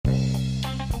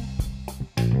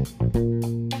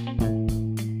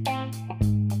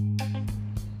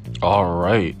All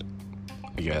right.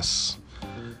 Yes.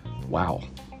 Wow.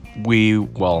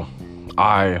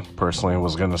 I personally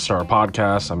was going to start a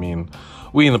podcast. I mean,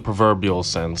 we in the proverbial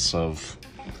sense of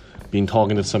being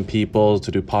talking to some people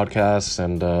to do podcasts,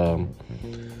 and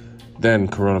then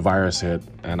coronavirus hit,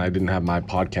 and I didn't have my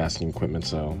podcasting equipment,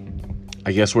 so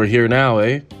I guess we're here now,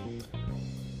 eh?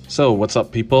 So, what's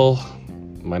up, people?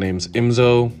 My name's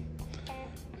Imzo,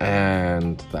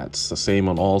 and that's the same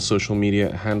on all social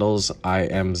media handles,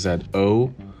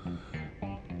 IMZO.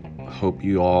 Hope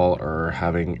you all are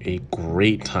having a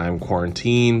great time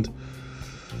quarantined.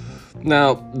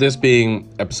 Now, this being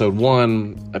episode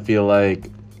 1, I feel like,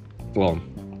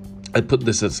 I put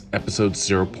this as episode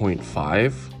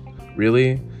 0.5,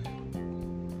 really.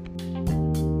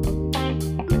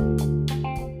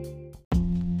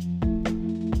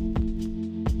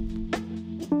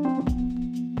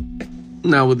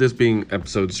 Now, with this being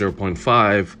episode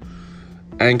 0.5,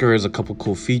 Anchor has a couple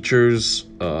cool features.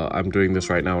 I'm doing this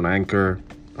right now on Anchor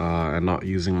and not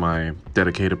using my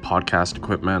dedicated podcast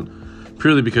equipment,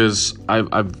 purely because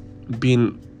I've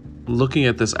been looking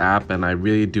at this app and I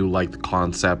really do like the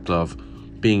concept of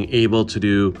being able to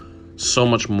do so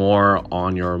much more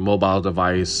on your mobile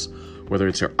device, whether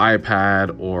it's your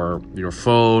iPad or your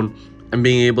phone, and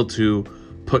being able to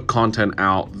put content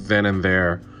out then and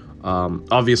there.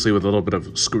 Obviously with a little bit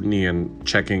of scrutiny and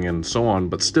checking and so on,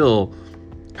 but still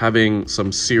having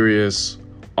some serious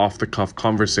off-the-cuff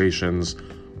conversations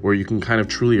where you can kind of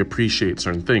truly appreciate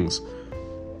certain things.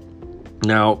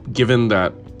 Now, given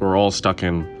that we're all stuck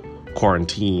in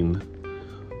quarantine,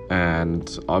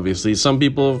 and obviously some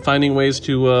people are finding ways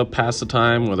to pass the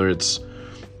time, whether it's,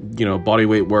 body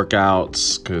weight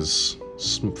workouts, because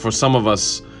for some of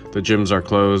us, the gyms are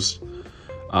closed,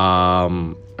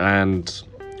 and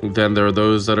then there are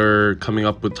those that are coming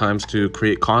up with times to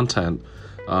create content,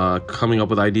 coming up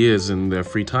with ideas in their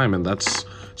free time, and that's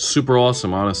super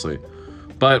awesome, honestly.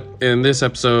 But in this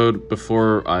episode,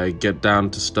 before I get down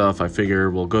to stuff, I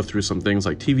figure we'll go through some things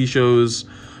like TV shows,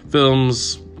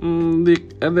 films, the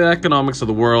economics of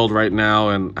the world right now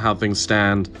and how things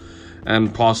stand,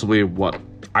 and possibly what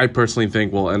I personally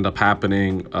think will end up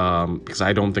happening, because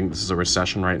I don't think this is a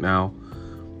recession right now.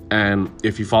 And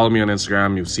if you follow me on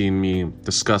Instagram, you've seen me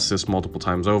discuss this multiple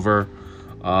times over.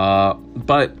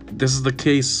 But this is the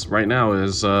case right now,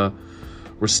 is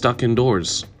we're stuck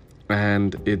indoors,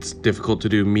 and it's difficult to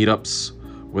do meetups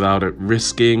without it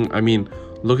risking. I mean,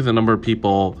 look at the number of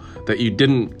people that you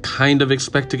didn't kind of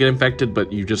expect to get infected,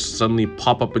 but you just suddenly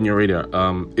pop up on your radar.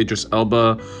 Idris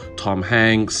Elba, Tom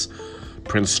Hanks,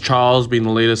 Prince Charles being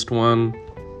the latest one.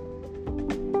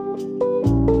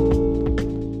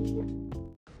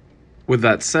 With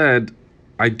that said,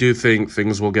 I do think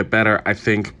things will get better. I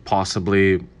think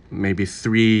possibly maybe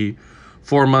 3-4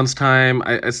 months time.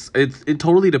 It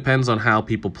totally depends on how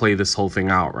people play this whole thing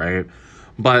out, right?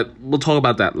 But we'll talk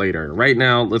about that later. Right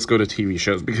now, let's go to TV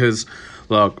shows, because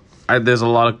look, there's a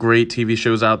lot of great TV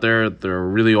shows out there. They're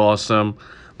really awesome.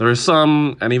 There are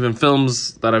some, and even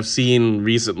films that I've seen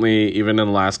recently, even in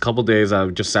the last couple days,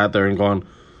 I've just sat there and gone,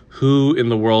 who in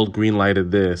the world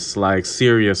greenlighted this? Like,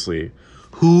 seriously,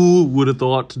 who would have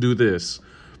thought to do this?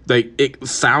 Like, it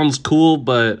sounds cool,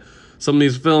 but some of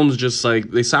these films just,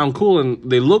 like, they sound cool and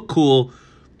they look cool.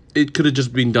 It could have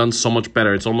just been done so much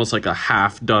better. It's almost like a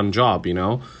half-done job,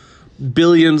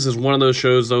 Billions is one of those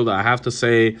shows, though, that I have to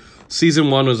say,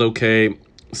 Season 1 was okay.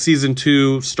 Season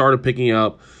 2 started picking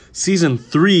up. Season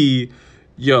 3,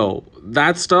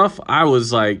 that stuff, I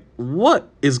was like, what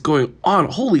is going on?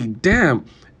 Holy damn.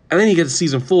 And then you get to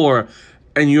Season 4,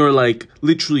 and you're, like,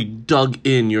 literally dug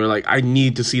in. You're like, I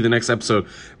need to see the next episode.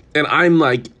 And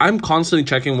I'm constantly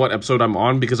checking what episode I'm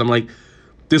on, because I'm like,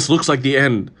 this looks like the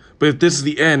end. But if this is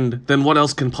the end, then what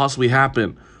else can possibly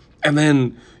happen? And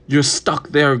then you're stuck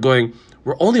there going,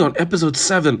 we're only on episode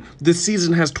 7. This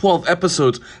season has 12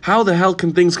 episodes. How the hell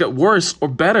can things get worse or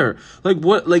better? Like,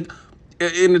 what, like,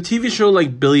 in a TV show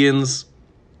like Billions,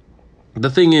 the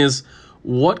thing is,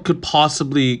 what could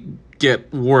possibly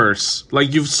get worse?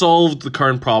 Like, you've solved the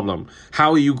current problem.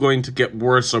 How are you going to get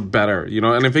worse or better?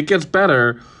 And if it gets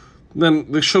better,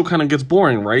 then the show kind of gets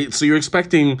boring, right? So you're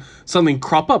expecting something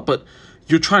crop up, but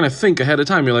you're trying to think ahead of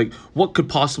time. You're like, what could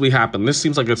possibly happen? This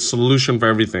seems like a solution for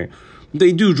everything.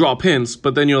 They do drop hints,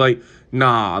 but then you're like,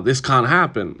 nah, this can't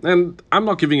happen. And I'm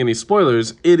not giving any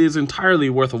spoilers. It is entirely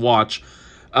worth a watch,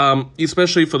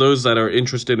 especially for those that are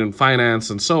interested in finance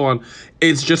and so on.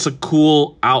 It's just a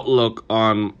cool outlook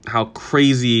on how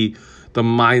crazy the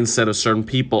mindset of certain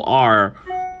people are,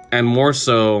 and more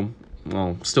so,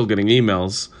 still getting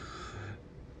emails,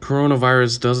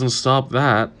 coronavirus doesn't stop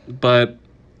that, but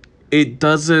it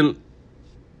doesn't.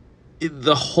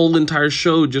 The whole entire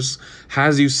show just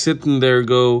has you sitting there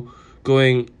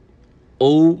going,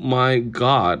 oh my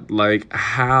god, like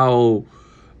how's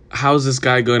this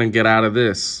guy going to get out of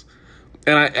this?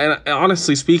 And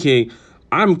honestly speaking,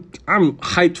 I'm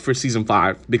hyped for season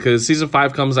 5 because season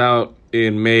 5 comes out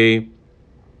in May.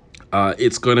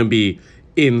 It's going to be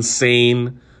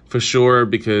insane for sure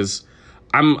because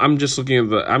I'm just looking at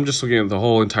the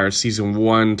whole entire season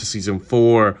 1 to season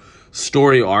 4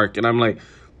 story arc, and I'm like,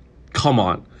 come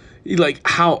on. Like,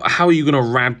 how are you going to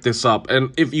ramp this up?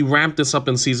 And if you ramp this up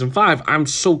in season 5, I'm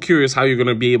so curious how you're going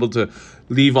to be able to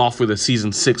leave off with a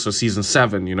season 6 or season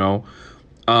 7, you know?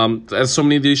 As so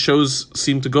many of these shows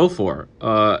seem to go for.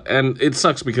 And it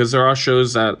sucks because there are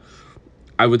shows that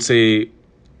I would say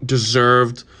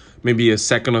deserved maybe a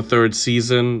second or third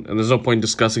season, and there's no point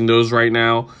discussing those right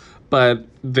now, but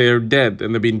they're dead,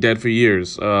 and they've been dead for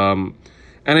years. And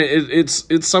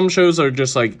it's some shows are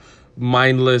just like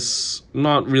mindless,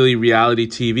 not really reality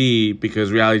TV,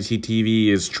 because reality TV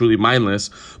is truly mindless,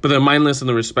 but they're mindless in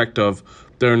the respect of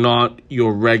they're not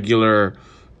your regular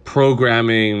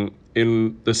programming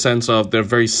in the sense of they're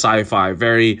very sci-fi,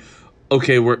 very,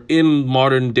 okay, we're in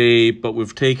modern day, but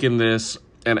we've taken this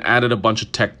and added a bunch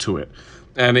of tech to it.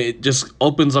 And it just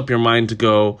opens up your mind to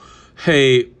go,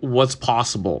 hey, what's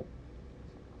possible?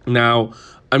 Now,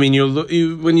 I mean,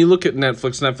 when you look at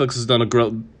Netflix has done a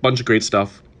bunch of great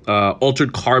stuff.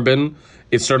 Altered Carbon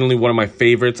is certainly one of my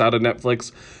favorites out of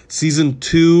Netflix. Season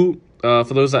 2, for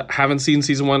those that haven't seen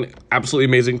season 1, absolutely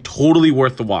amazing. Totally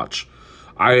worth the watch.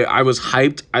 I was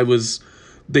hyped.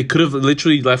 They could have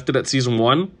literally left it at season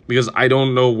 1 because I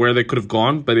don't know where they could have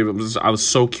gone, but I was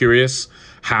so curious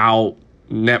how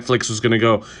Netflix was going to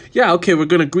go, yeah, okay, we're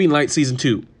going to green light season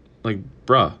 2. Like,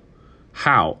 bruh,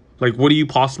 how? Like, what are you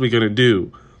possibly going to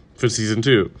do for season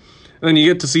 2? And then you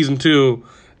get to season 2,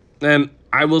 and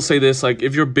I will say this, like,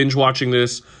 if you're binge watching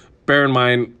this, bear in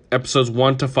mind, episodes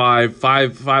 1 to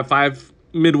 5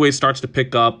 midway starts to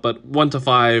pick up, but 1 to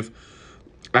 5,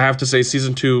 I have to say,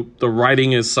 season 2, the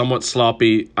writing is somewhat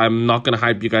sloppy. I'm not going to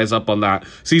hype you guys up on that.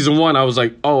 Season 1, I was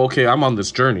like, oh, okay, I'm on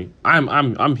this journey.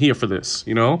 I'm here for this,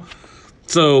 you know?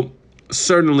 So,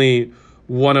 certainly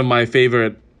one of my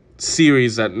favorite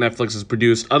series that Netflix has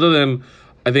produced, other than,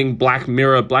 I think, Black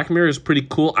Mirror. Black Mirror is pretty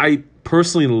cool. I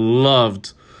personally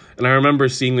loved, and I remember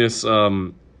seeing this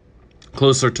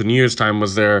closer to New Year's time,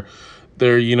 was their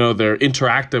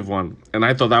interactive one, and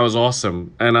I thought that was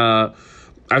awesome. And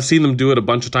I've seen them do it a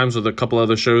bunch of times with a couple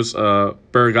other shows.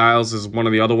 Bear Gyles is one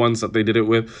of the other ones that they did it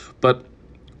with. But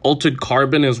Altered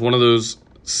Carbon is one of those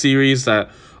series that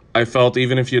I felt,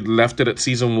 even if you'd left it at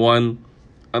season 1,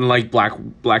 unlike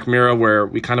Black Mirror, where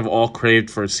we kind of all craved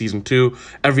for season 2,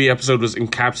 every episode was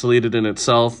encapsulated in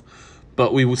itself,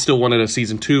 but we still wanted a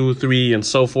season 2, 3, and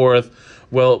so forth.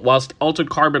 Well, whilst Altered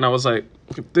Carbon, I was like,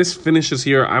 if this finishes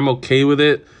here, I'm okay with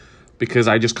it, because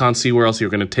I just can't see where else you're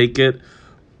going to take it.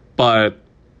 But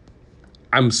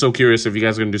I'm so curious if you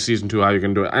guys are going to do season 2, how you're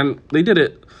going to do it. And they did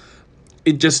it.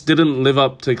 It just didn't live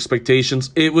up to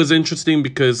expectations. It was interesting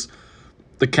because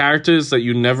the characters that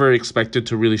you never expected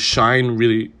to really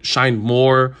shine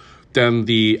more than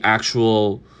the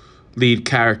actual lead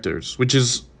characters, which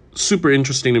is super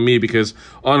interesting to me because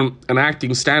on an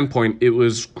acting standpoint, it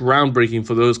was groundbreaking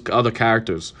for those other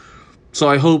characters. So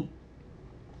I hope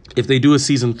if they do a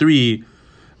season 3,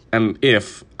 and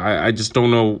I just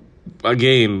don't know,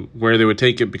 again, where they would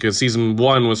take it, because season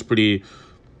 1 was pretty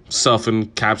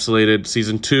self-encapsulated.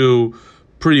 Season 2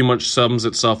 pretty much sums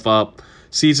itself up.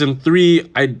 Season 3,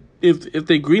 if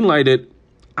they greenlight it,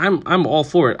 I'm all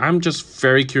for it. I'm just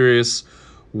very curious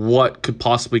what could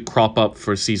possibly crop up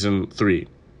for season 3.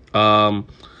 And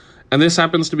this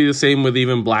happens to be the same with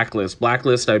even Blacklist.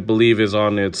 Blacklist, I believe, is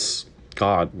on its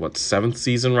 7th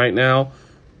season right now.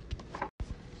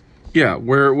 Yeah,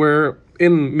 we're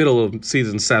in middle of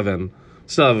season 7.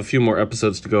 Still have a few more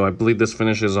episodes to go. I believe this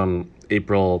finishes on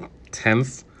April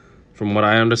 10th, from what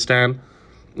I understand.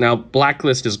 Now,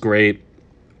 Blacklist is great.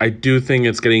 I do think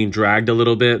it's getting dragged a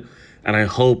little bit, and I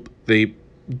hope they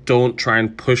don't try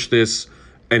and push this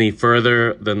any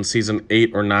further than season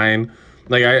 8 or 9.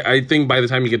 Like, I think by the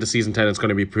time you get to season 10, it's going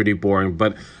to be pretty boring.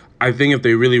 But I think if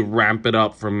they really ramp it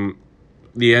up from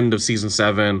the end of season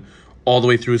 7 all the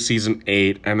way through season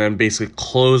 8, and then basically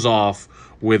close off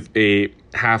with a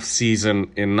half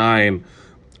season in 9,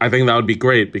 I think that would be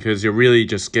great, because you're really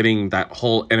just getting that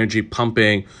whole energy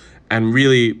pumping and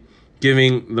really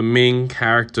giving the main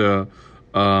character,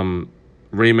 Raymond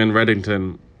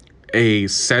Reddington, a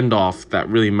send-off that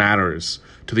really matters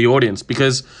to the audience.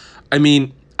 Because, I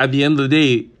mean, at the end of the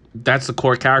day, that's the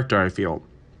core character, I feel.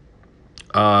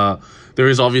 There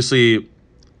is obviously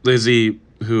Lizzie,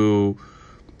 who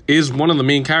is one of the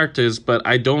main characters, but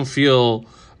I don't feel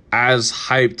as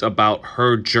hyped about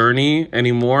her journey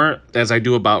anymore as I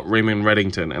do about Raymond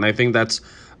Reddington. And I think that's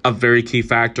a very key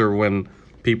factor when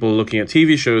people looking at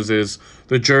TV shows, is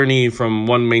the journey from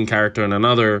one main character and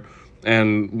another.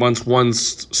 And once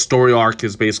one's story arc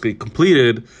is basically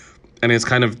completed and it's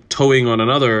kind of towing on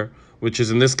another, which is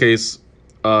in this case,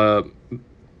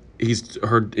 his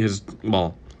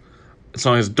well, it's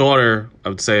not his daughter, I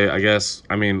would say, I guess.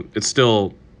 I mean, it's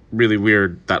still really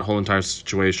weird, that whole entire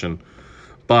situation.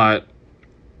 But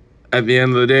at the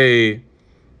end of the day,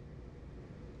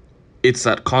 it's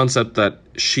that concept that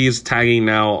she's tagging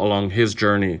now along his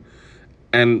journey.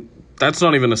 And that's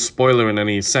not even a spoiler in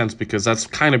any sense, because that's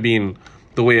kind of been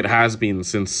the way it has been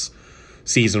since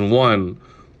season 1.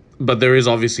 But there is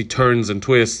obviously turns and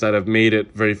twists that have made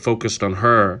it very focused on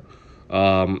her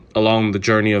along the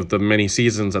journey of the many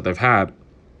seasons that they've had.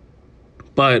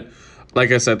 But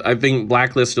like I said, I think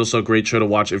Blacklist is also a great show to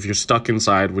watch if you're stuck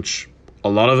inside, which a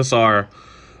lot of us are.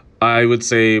 I would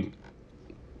say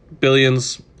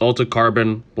Billions, Altered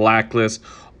Carbon, Blacklist.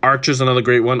 Archer's another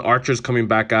great one. Archer's coming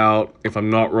back out, if I'm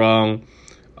not wrong,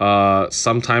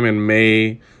 sometime in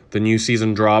May. The new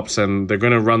season drops, and they're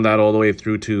going to run that all the way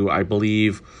through to, I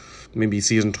believe, maybe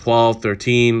season 12,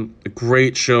 13. A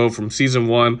great show from season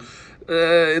 1.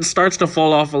 It starts to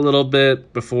fall off a little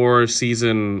bit before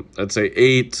season, I'd say,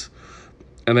 8.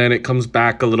 And then it comes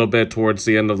back a little bit towards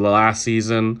the end of the last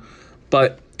season.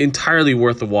 But entirely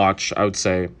worth a watch, I would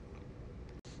say.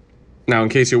 Now, in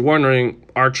case you're wondering,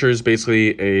 Archer is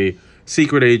basically a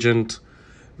secret agent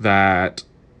that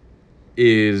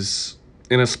is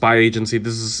in a spy agency.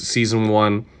 This is season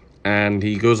 1, and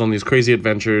he goes on these crazy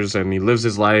adventures, and he lives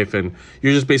his life, and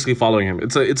you're just basically following him.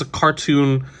 It's a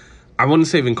cartoon. I wouldn't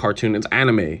say even cartoon. It's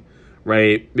anime,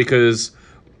 right? Because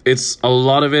it's a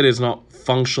lot of it is not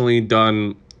functionally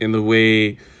done in the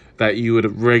way that you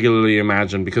would regularly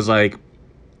imagine. Because, like,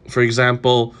 for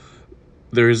example,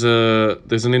 there's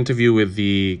an interview with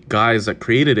the guys that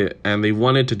created it, and they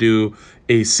wanted to do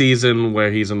a season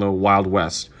where he's in the Wild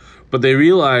West, but they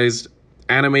realized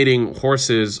animating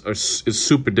horses is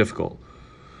super difficult,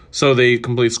 so they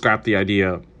completely scrapped the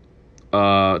idea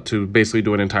to basically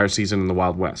do an entire season in the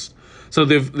Wild West. So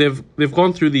they've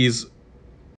gone through these.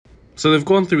 So they've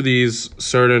gone through these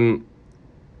certain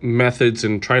methods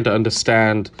and trying to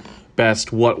understand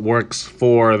best what works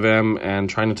for them and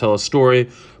trying to tell a story,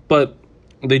 but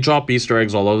they drop Easter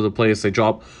eggs all over the place. They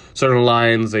drop certain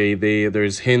lines.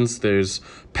 There's hints. There's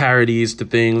parodies to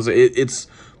things. It's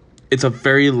a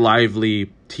very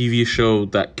lively TV show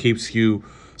that keeps you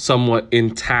somewhat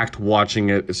intact watching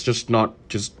it. It's just not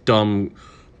just dumb,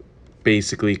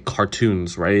 basically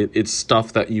cartoons, right? It's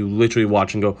stuff that you literally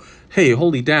watch and go, hey,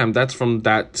 holy damn, that's from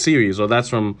that series, or that's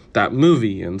from that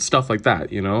movie, and stuff like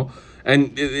that, you know?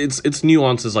 And it's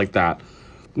nuances like that.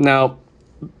 Now,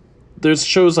 there's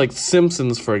shows like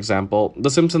Simpsons, for example.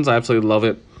 The Simpsons, I absolutely love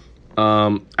it.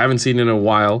 I haven't seen it in a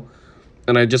while,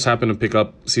 and I just happened to pick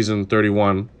up season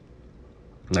 31.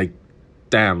 Like,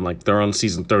 damn, like, they're on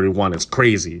season 31. It's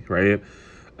crazy, right?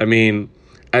 I mean,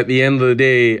 at the end of the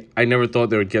day, I never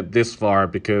thought they would get this far,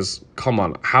 because, come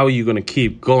on, how are you going to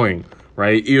keep going,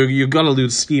 right? You're going to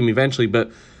lose steam eventually,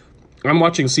 but I'm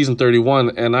watching season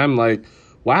 31, and I'm like,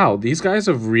 wow, these guys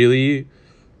have really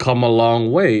come a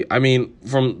long way. I mean,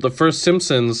 from the first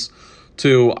Simpsons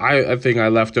to, I think I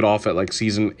left it off at like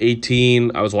season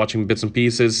 18. I was watching bits and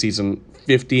pieces. Season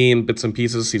 15, bits and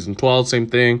pieces. Season 12, same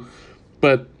thing.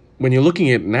 But when you're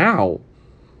looking at it now,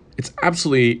 it's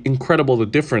absolutely incredible, the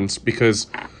difference, because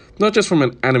not just from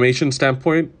an animation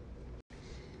standpoint,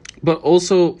 but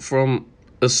also from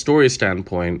a story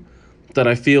standpoint, that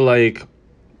I feel like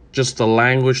just the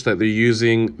language that they're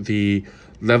using, the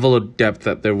level of depth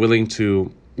that they're willing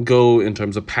to go in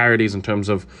terms of parodies, in terms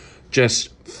of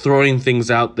just throwing things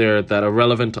out there that are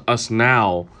relevant to us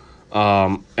now,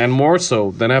 and more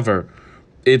so than ever,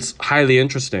 it's highly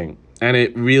interesting. And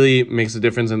it really makes a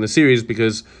difference in the series,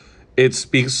 because it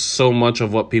speaks so much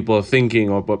of what people are thinking,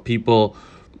 or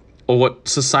what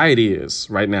society is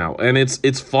right now. And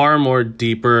it's far more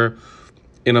deeper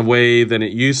in a way than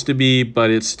it used to be, but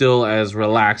it's still as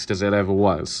relaxed as it ever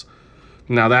was.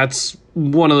 Now, that's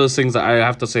one of those things that I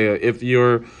have to say, if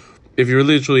you're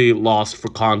literally lost for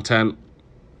content,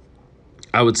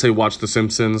 I would say watch The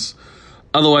Simpsons.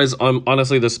 Otherwise,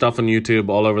 honestly, there's stuff on YouTube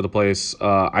all over the place.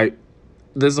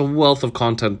 There's a wealth of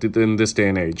content in this day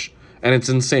and age, and it's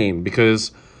insane,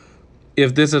 because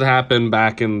if this had happened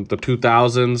back in the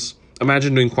 2000s,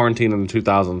 imagine doing quarantine in the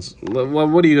 2000s.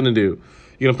 What are you going to do?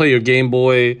 you're gonna play your Game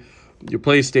Boy, your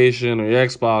PlayStation, or your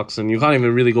Xbox, and you can't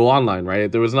even really go online,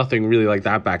 right? There was nothing really like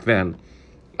that back then,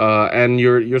 and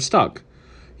you're stuck,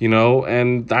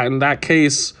 And that in that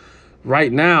case,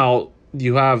 right now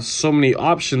you have so many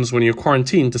options when you're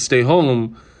quarantined to stay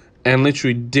home and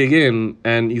literally dig in,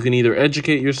 and you can either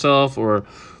educate yourself or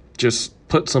just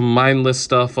put some mindless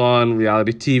stuff on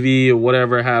reality TV or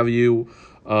whatever have you,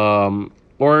 or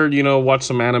watch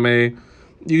some anime.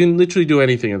 You can literally do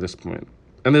anything at this point,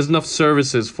 and there's enough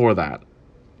services for that.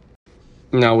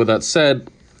 Now, with that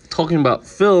said, talking about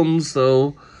films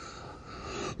though,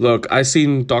 look, I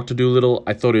seen Dr. Dolittle.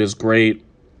 I thought it was great.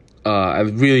 I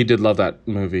really did love that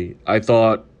movie. I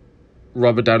thought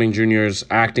Robert Downey Jr.'s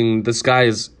acting, this guy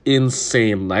is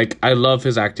insane. Like, I love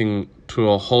his acting to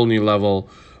a whole new level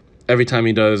every time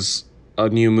he does a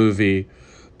new movie,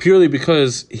 purely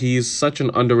because he's such an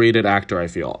underrated actor, I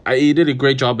feel. He did a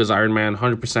great job as Iron Man,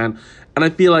 100%, and I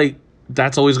feel like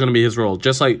that's always going to be his role.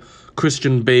 Just like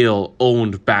Christian Bale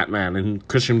owned Batman, and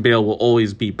Christian Bale will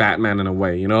always be Batman in a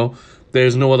way,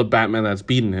 There's no other Batman that's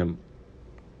beaten him.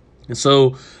 And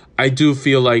so I do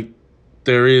feel like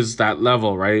there is that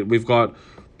level, right? We've got,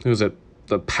 who's it?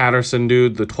 The Patterson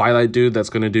dude, the Twilight dude that's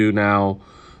going to do now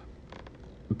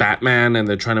Batman, and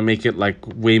they're trying to make it like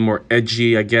way more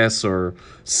edgy, I guess, or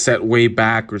set way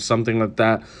back or something like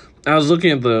that. I was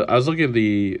looking at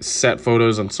the set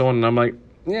photos and so on, and I'm like,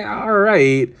 yeah, all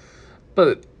right,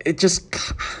 but it just,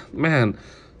 man,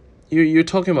 you're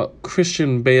talking about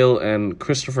Christian Bale and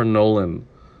Christopher Nolan.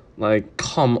 Like,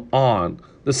 come on.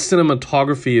 The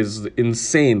cinematography is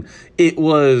insane. It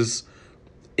was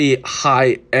a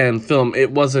high-end film.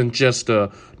 It wasn't just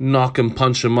a knock and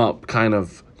punch 'em up kind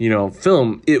of,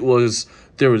 film.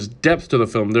 There was depth to the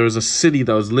film. There was a city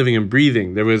that was living and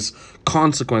breathing. There was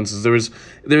consequences.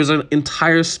 There's an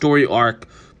entire story arc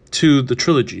to the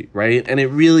trilogy, right? And it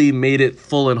really made it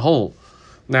full and whole.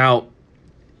 Now,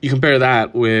 you compare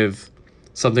that with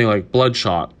something like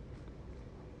Bloodshot.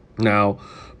 Now,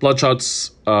 Bloodshot's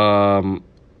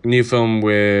new film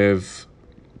with,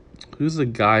 who's the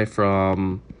guy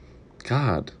from,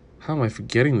 God, how am I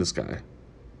forgetting this guy?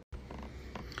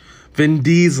 Vin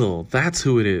Diesel, that's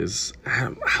who it is.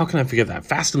 How can I forget that?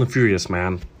 Fast and the Furious,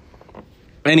 man.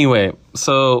 Anyway,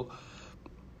 so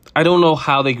I don't know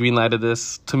how they greenlighted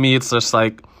this. To me, it's just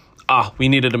like, we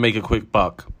needed to make a quick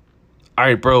buck. All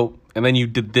right, bro. And then you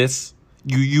did this.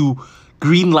 You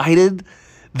greenlighted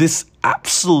this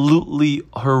absolutely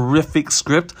horrific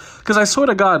script. Because I swear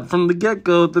to God, from the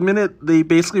get-go, the minute they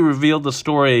basically revealed the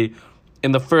story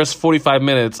in the first 45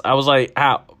 minutes, I was like,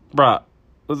 bruh,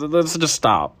 let's just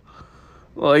stop.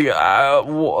 Like, at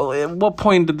what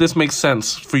point did this make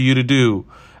sense for you to do?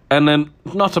 And then,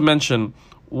 not to mention,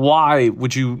 why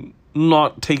would you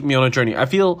not take me on a journey? I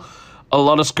feel a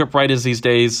lot of script writers these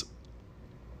days,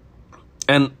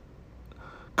 and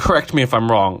correct me if I'm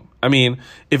wrong. I mean,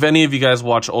 if any of you guys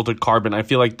watch Altered Carbon, I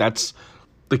feel like that's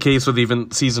the case with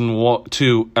even season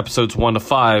 2, episodes 1 to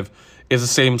 5, is the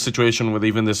same situation with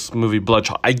even this movie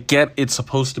Bloodshot. I get it's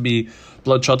supposed to be,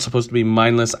 Bloodshot's supposed to be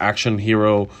mindless action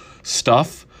hero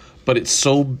stuff, but it's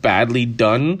so badly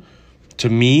done, to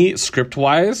me,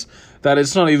 script-wise, that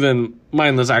it's not even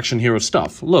mindless action hero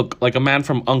stuff. Look, like A Man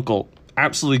from U.N.C.L.E.,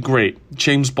 absolutely great.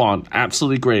 James Bond,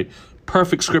 absolutely great.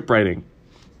 Perfect script writing.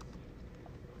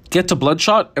 Get to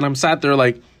Bloodshot, and I'm sat there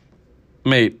like,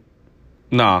 mate,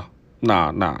 nah. This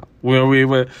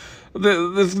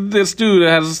dude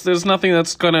there's nothing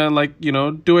that's gonna,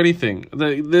 do anything.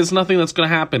 There's nothing that's gonna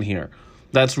happen here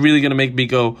that's really gonna make me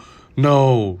go,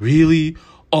 no, really?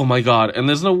 Oh my God. And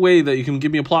there's no way that you can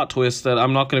give me a plot twist that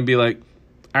I'm not gonna be like,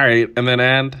 all right, and then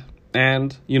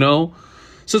and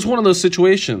So it's one of those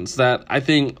situations that I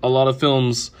think a lot of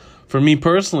films, for me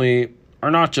personally, are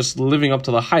not just living up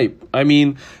to the hype. I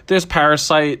mean, there's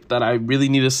Parasite that I really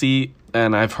need to see,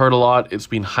 and I've heard a lot. It's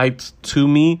been hyped to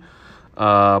me,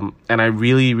 and I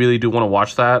really, really do want to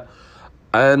watch that.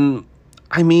 And,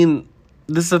 I mean,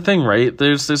 this is the thing, right?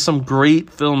 There's some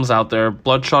great films out there.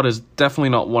 Bloodshot is definitely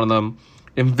not one of them.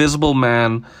 Invisible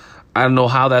Man, I don't know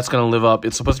how that's going to live up.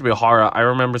 It's supposed to be a horror. I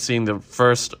remember seeing the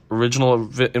first original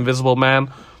Invisible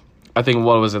Man, I think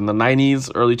what was in the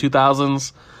 90s, early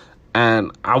 2000s,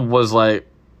 and I was like,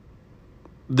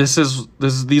 these are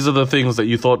the things that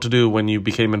you thought to do when you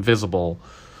became invisible.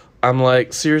 I'm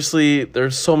like, seriously,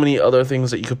 there's so many other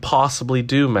things that you could possibly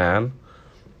do, man.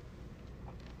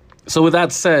 So with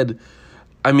that said,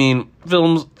 I mean,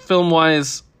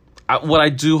 film-wise, what I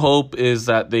do hope is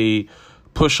that they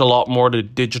push a lot more to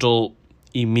digital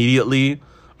immediately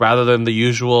rather than the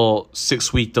usual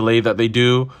 6-week delay that they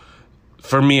do.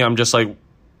 For me, I'm just like,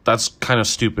 that's kind of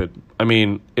stupid. I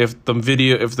mean, if the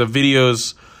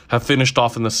videos have finished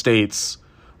off in the States,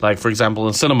 like for example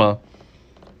in cinema,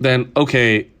 then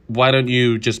okay, why don't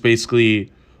you just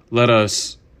basically let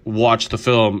us watch the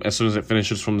film as soon as it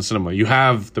finishes from the cinema? You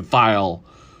have the file,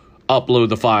 upload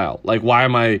the file. Like, why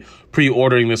am I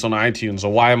pre-ordering this on iTunes,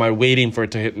 or why am I waiting for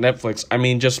it to hit Netflix? I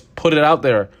mean, just put it out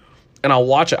there and I'll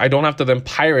watch it. I don't have to then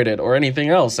pirate it or anything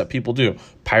else that people do.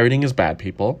 Pirating is bad,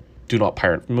 people. Do not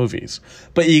pirate movies.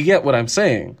 But you get what I'm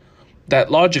saying. That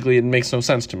logically, it makes no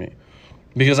sense to me.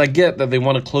 Because I get that they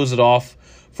want to close it off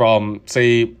from,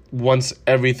 say, once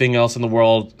everything else in the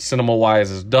world,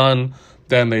 cinema-wise, is done,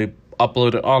 then they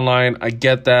upload it online. I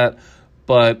get that.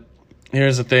 But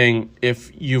here's the thing.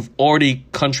 If you've already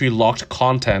country-locked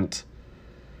content,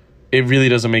 it really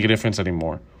doesn't make a difference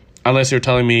anymore. Unless you're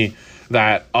telling me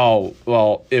that, oh,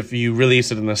 well, if you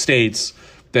release it in the States,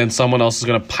 then someone else is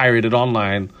going to pirate it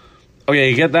online. Okay,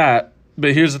 you get that.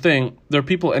 But here's the thing. There are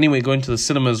people anyway going to the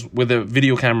cinemas with their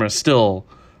video camera still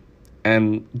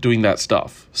and doing that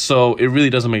stuff. So it really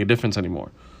doesn't make a difference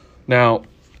anymore. Now,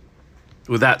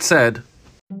 with that said,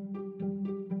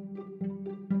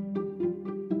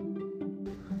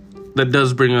 that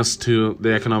does bring us to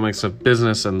the economics of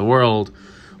business and the world,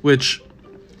 which,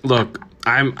 look,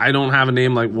 I don't have a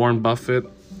name like Warren Buffett.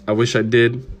 I wish I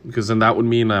did, because then that would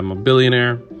mean I'm a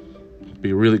billionaire. It'd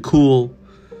be really cool.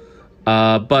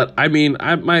 But I mean,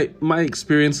 my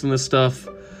experience in this stuff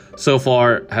so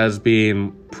far has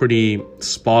been pretty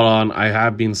spot on. I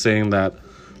have been saying that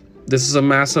this is a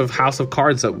massive house of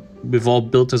cards that we've all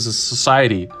built as a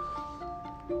society,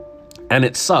 and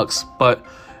it sucks. But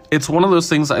it's one of those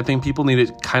things I think people need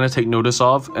to kind of take notice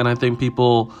of, and I think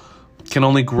people can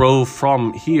only grow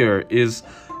from here. Is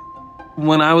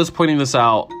when I was pointing this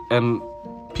out, and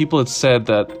people had said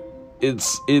that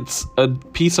it's a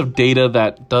piece of data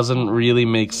that doesn't really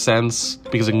make sense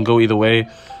because it can go either way.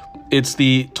 It's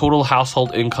the total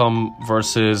household income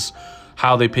versus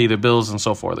how they pay their bills and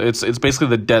so forth. It's basically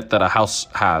the debt that a house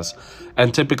has.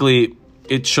 And typically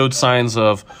it showed signs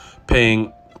of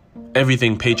paying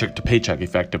everything paycheck to paycheck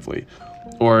effectively,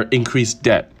 or increased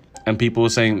debt. And people were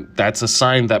saying that's a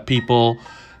sign that people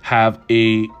have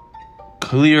a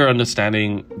clear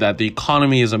understanding that the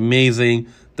economy is amazing,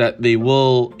 that they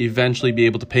will eventually be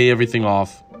able to pay everything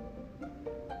off,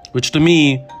 which to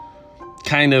me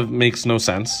kind of makes no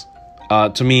sense.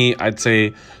 To me, I'd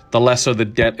say the lesser the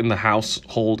debt in the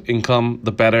household income,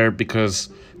 the better, because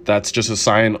that's just a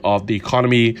sign of the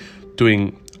economy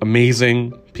doing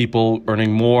amazing, people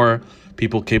earning more,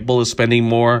 people capable of spending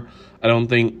more. I don't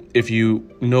think if you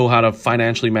know how to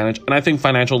financially manage, and I think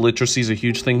financial literacy is a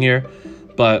huge thing here,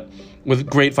 but with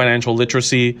great financial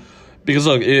literacy, because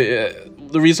look,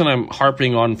 the reason I'm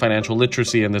harping on financial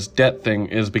literacy and this debt thing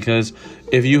is because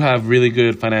if you have really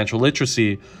good financial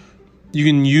literacy,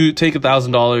 you take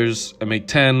 $1,000 and make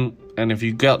 10, and if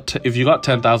you got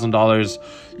 $10,000,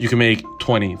 you can make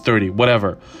 20, 30,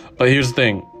 whatever. But here's the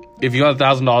thing: if you got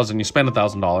 $1,000 and you spend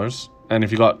 $1,000, and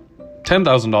if you got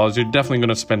 $10,000, you're definitely going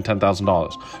to spend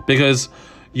 $10,000 because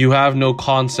you have no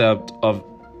concept of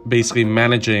basically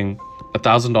managing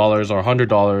 $1,000 or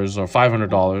 $100 or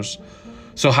 $500.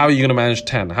 So how are you going to manage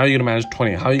 10? How are you going to manage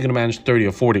 20? How are you going to manage 30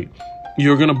 or 40?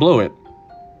 You're going to blow it.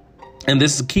 And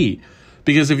this is key,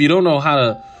 because if you don't know how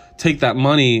to take that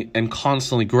money and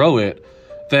constantly grow it,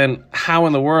 then how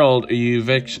in the world are you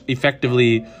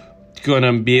effectively going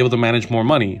to be able to manage more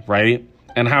money, right?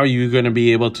 And how are you going to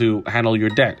be able to handle your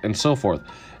debt and so forth?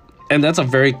 And that's a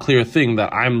very clear thing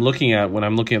that I'm looking at when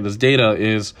I'm looking at this data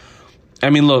is, I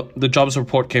mean, look, the jobs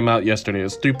report came out yesterday.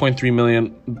 It's 3.3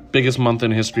 million, biggest month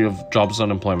in history of jobs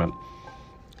unemployment.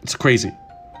 It's crazy.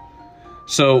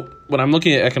 So when I'm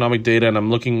looking at economic data and I'm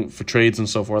looking for trades and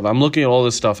so forth, I'm looking at all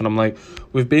this stuff and I'm like,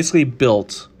 we've basically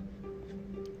built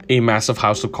a massive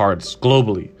house of cards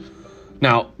globally.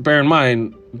 Now, bear in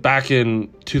mind, back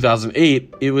in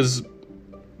 2008, it was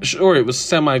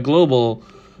semi-global,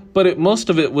 but most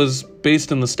of it was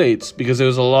based in the States because there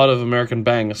was a lot of American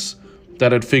banks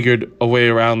that had figured a way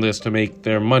around this to make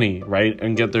their money, right?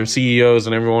 And get their CEOs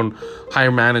and everyone,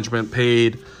 higher management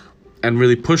paid and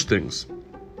really push things.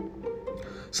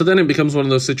 So then it becomes one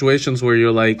of those situations where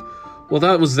you're like, well,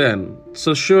 that was then.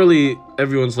 So surely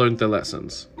everyone's learned their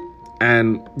lessons.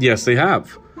 And yes, they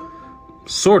have.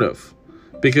 Sort of.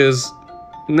 Because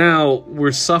now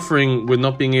we're suffering with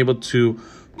not being able to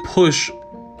push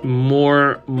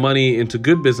more money into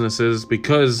good businesses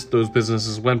because those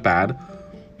businesses went bad.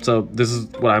 So this is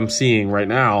what I'm seeing right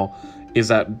now, is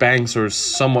that banks are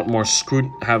somewhat more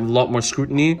have a lot more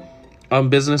scrutiny on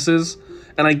businesses.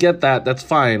 And I get that, that's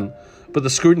fine. but the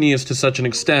scrutiny is to such an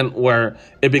extent where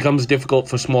it becomes difficult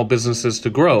for small businesses to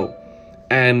grow.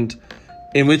 And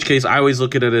in which case, I always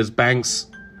look at it as banks,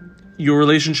 your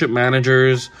relationship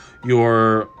managers,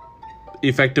 your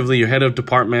head of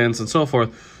departments and so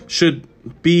forth should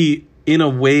be in a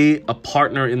way a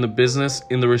partner in the business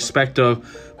in the respect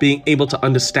of being able to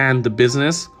understand the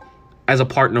business as a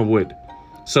partner would.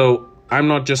 So I'm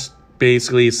not just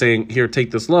basically saying, here,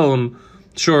 take this loan.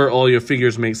 Sure, all your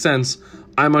figures make sense.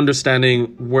 I'm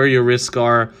understanding where your risks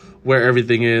are, where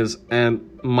everything is, and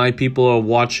my people are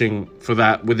watching for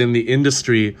that within the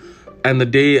industry. And the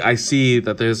day I see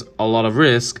that there's a lot of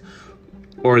risk,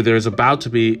 or there's about to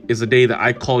be, is the day that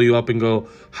I call you up and go,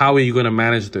 how are you going to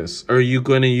manage this? Are you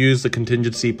going to use the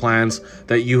contingency plans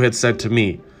that you had said to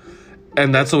me?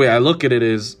 And that's the way I look at it,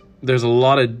 is there's a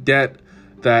lot of debt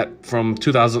that from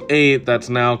 2008 that's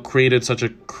now created such a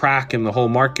crack in the whole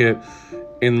market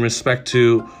in respect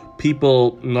to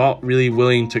people not really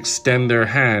willing to extend their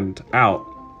hand out.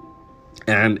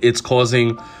 And it's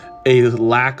causing a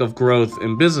lack of growth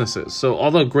in businesses. So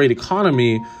although great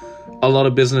economy, a lot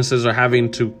of businesses are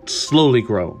having to slowly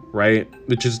grow, right?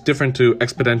 Which is different to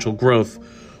exponential growth,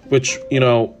 which,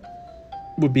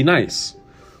 would be nice.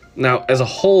 Now, as a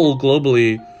whole,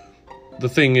 globally, the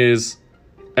thing is,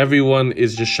 everyone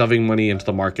is just shoving money into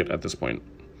the market at this point.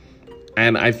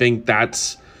 And I think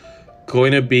that's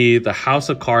going to be the house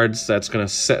of cards that's going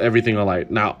to set everything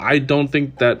alight. Now, I don't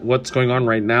think that what's going on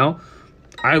right now,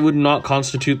 I would not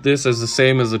constitute this as the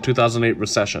same as the 2008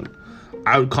 recession.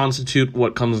 I would constitute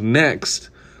what comes next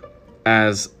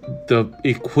as the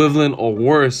equivalent or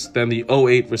worse than the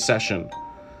 2008 recession,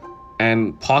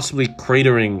 and possibly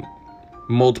cratering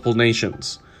multiple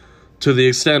nations to the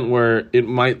extent where it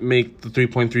might make the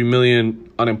 3.3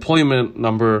 million unemployment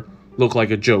number look like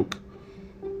a joke.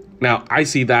 Now, I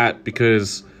see that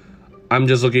because I'm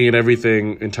just looking at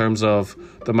everything in terms of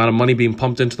the amount of money being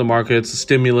pumped into the markets, the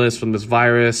stimulus from this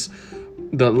virus,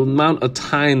 the amount of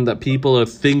time that people are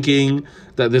thinking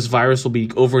that this virus will be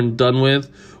over and done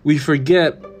with. We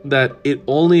forget that it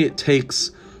only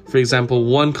takes, for example,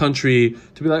 one country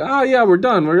to be like, oh yeah, we're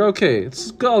done, we're okay,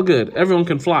 it's all good, everyone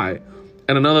can fly.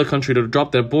 And another country to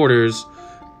drop their borders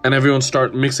and everyone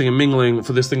start mixing and mingling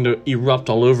for this thing to erupt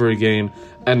all over again.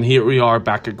 And here we are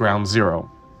back at ground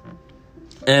zero.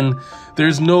 And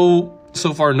there's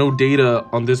so far no data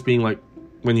on this being like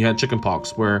when you had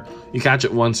chickenpox, where you catch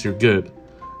it once, you're good.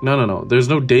 No. There's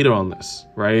no data on this,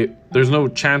 right? There's no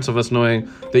chance of us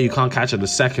knowing that you can't catch it a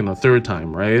second or third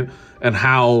time, right? And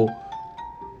how,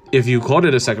 if you caught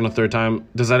it a second or third time,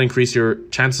 does that increase your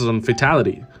chances on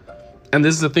fatality? And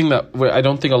this is the thing that I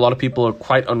don't think a lot of people are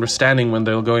quite understanding when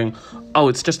they're going, oh,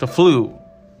 it's just a flu.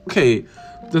 Okay,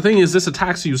 the thing is, this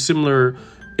attacks you similar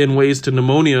in ways to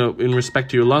pneumonia in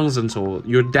respect to your lungs and so on.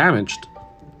 You're damaged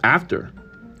after.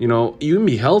 You can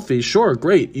be healthy, sure,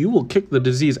 great. You will kick the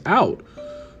disease out.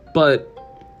 But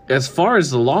as far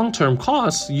as the long-term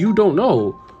costs, you don't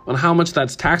know on how much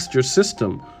that's taxed your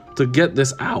system to get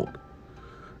this out.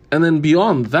 And then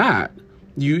beyond that,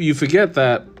 you forget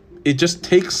that it just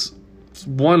takes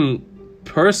one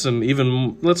person,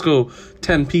 even let's go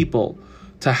 10 people,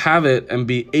 to have it and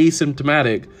be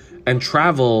asymptomatic and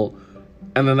travel,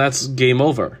 and then that's game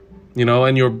over,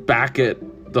 and you're back at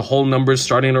the whole numbers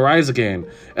starting to rise again,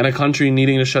 and a country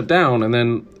needing to shut down, and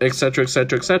then et cetera, et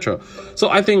cetera, et cetera. So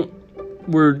I think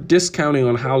we're discounting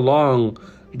on how long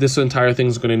this entire thing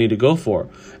is going to need to go for.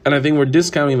 And I think we're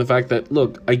discounting the fact that,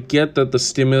 look, I get that the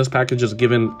stimulus package is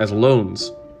given as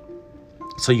loans,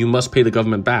 so you must pay the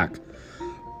government back.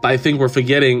 But I think we're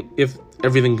forgetting, if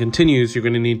everything continues, you're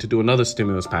going to need to do another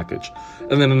stimulus package,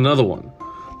 and then another one,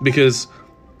 because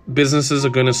businesses are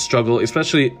going to struggle,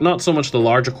 especially not so much the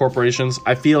larger corporations.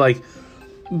 I feel like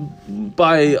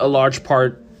by a large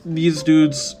part, these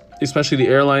dudes, especially the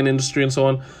airline industry and so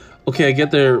on, okay, I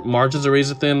get their margins are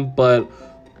razor thin, but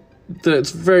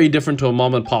it's very different to a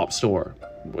mom and pop store.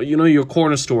 Your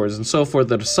corner stores and so forth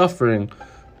that are suffering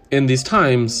in these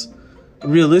times,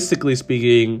 realistically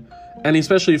speaking, and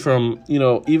especially from,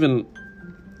 even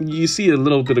you see a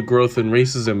little bit of growth in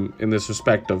racism in this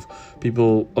respect of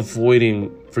people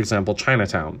avoiding, for example,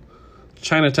 Chinatown.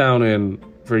 Chinatown in,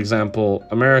 for example,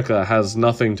 America has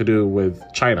nothing to do with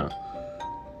China.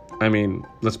 I mean,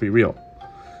 let's be real.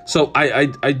 So I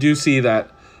do see that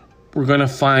we're going to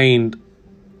find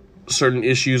certain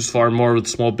issues far more with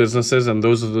small businesses, and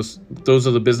those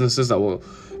are the businesses that will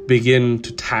begin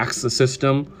to tax the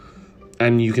system.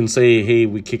 And you can say, hey,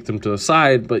 we kicked them to the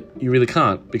side, but you really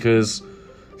can't, because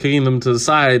kicking them to the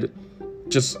side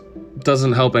just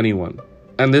doesn't help anyone.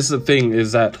 And this is the thing,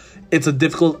 is that it's a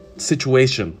difficult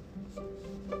situation.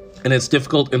 And it's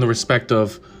difficult in the respect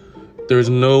of There's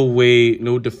no way,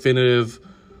 no definitive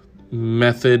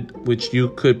method which you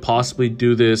could possibly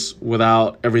do this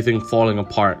without everything falling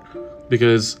apart.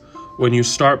 Because when you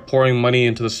start pouring money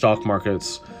into the stock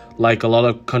markets, like a lot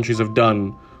of countries have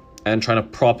done, and trying to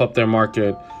prop up their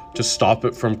market to stop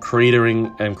it from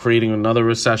creating another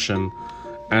recession,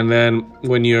 and then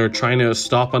when you're trying to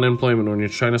stop unemployment, when you're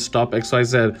trying to stop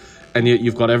XYZ, and yet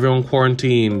you've got everyone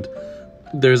quarantined,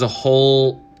 there's a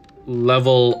whole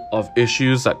level of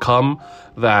issues that come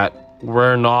that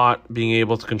we're not being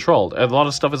able to control. A lot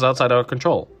of stuff is outside our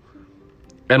control.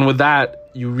 And with that,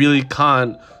 you really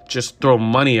can't just throw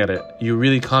money at it. You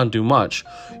really can't do much.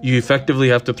 You effectively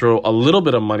have to throw a little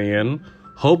bit of money in,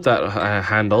 hope that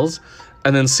handles,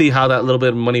 and then see how that little bit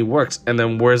of money works, and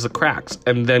then where's the cracks,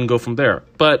 and then go from there.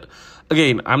 But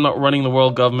again, I'm not running the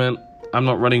world government. I'm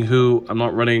not running WHO. I'm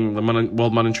not running the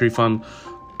World Monetary Fund.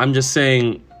 I'm just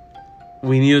saying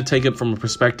we need to take it from a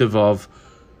perspective of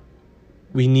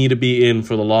we need to be in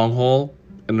for the long haul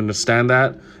and understand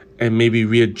that, and maybe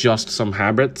readjust some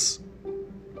habits.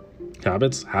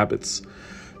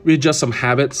 Readjust some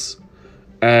habits,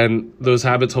 and those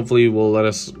habits hopefully will let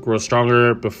us grow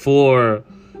stronger before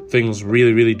things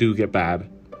really, really do get bad.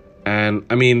 And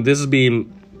I mean, this has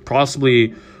been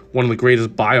possibly one of the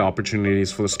greatest buy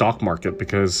opportunities for the stock market,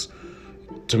 because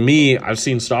to me, I've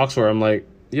seen stocks where I'm like,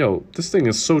 yo, this thing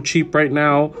is so cheap right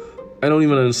now. I don't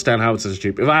even understand how it's this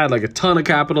cheap. If I had like a ton of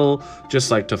capital just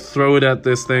like to throw it at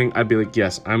this thing, I'd be like,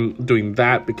 yes, I'm doing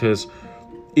that, because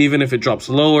even if it drops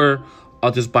lower,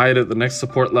 I'll just buy it at the next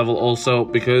support level also,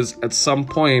 because at some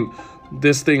point,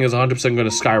 this thing is 100% going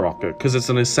to skyrocket because it's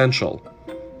an essential.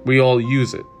 We all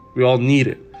use it. We all need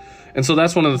it. And so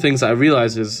that's one of the things I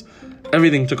realized is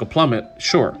everything took a plummet,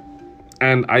 sure.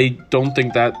 And I don't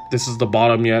think that this is the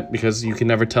bottom yet, because you can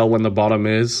never tell when the bottom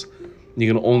is.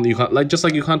 You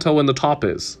can't tell when the top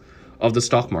is of the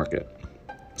stock market.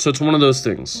 So it's one of those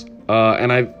things.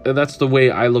 And that's the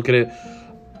way I look at it.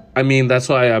 I mean, that's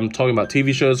why I'm talking about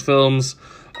TV shows, films.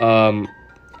 I'll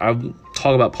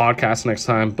talk about podcasts next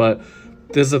time. But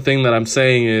this is the thing that I'm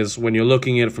saying is when you're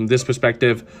looking at it from this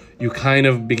perspective, you kind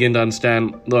of begin to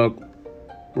understand, look,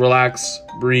 relax,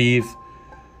 breathe.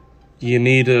 You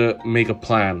need to make a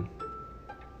plan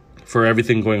for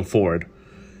everything going forward.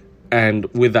 And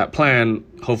with that plan,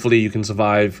 hopefully you can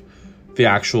survive the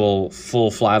actual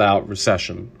full flat out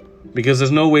recession. Because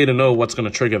there's no way to know what's going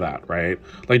to trigger that, right?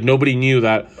 Like nobody knew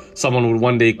that someone would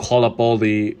one day call up all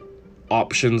the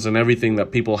options and everything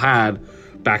that people had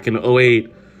back in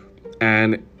 2008,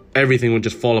 and everything would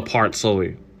just fall apart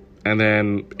slowly. And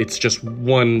then it's just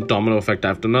one domino effect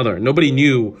after another. Nobody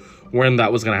knew when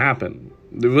that was going to happen.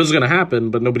 It was going to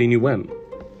happen, but nobody knew when.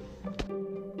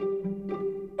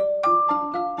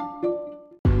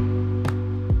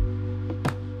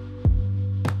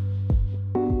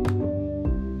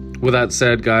 With that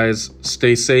said, guys,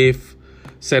 stay safe.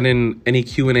 Send in any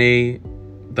Q&A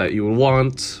that you would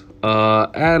want.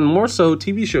 And more so,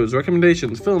 TV shows,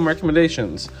 recommendations, film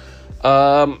recommendations.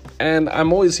 And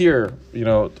I'm always here,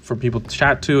 for people to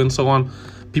chat to and so on.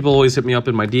 People always hit me up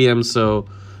in my DMs. So,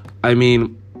 I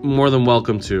mean, more than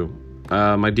welcome to.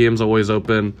 My DM's always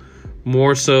open.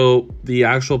 More so, the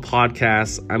actual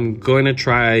podcast, I'm going to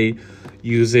try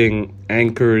using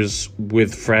Anchor's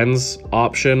with friends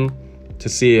option to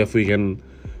see if we can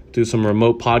do some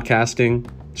remote podcasting.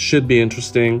 Should be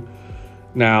interesting.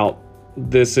 Now,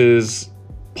 this is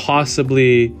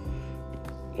possibly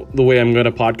the way I'm going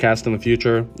to podcast in the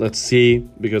future. Let's see,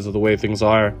 because of the way things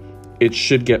are. It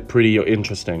should get pretty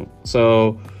interesting.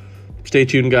 So stay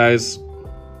tuned, guys.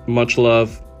 Much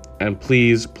love. And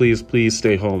please, please, please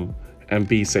stay home and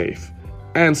be safe.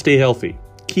 And stay healthy.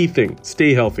 Key thing,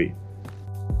 stay healthy.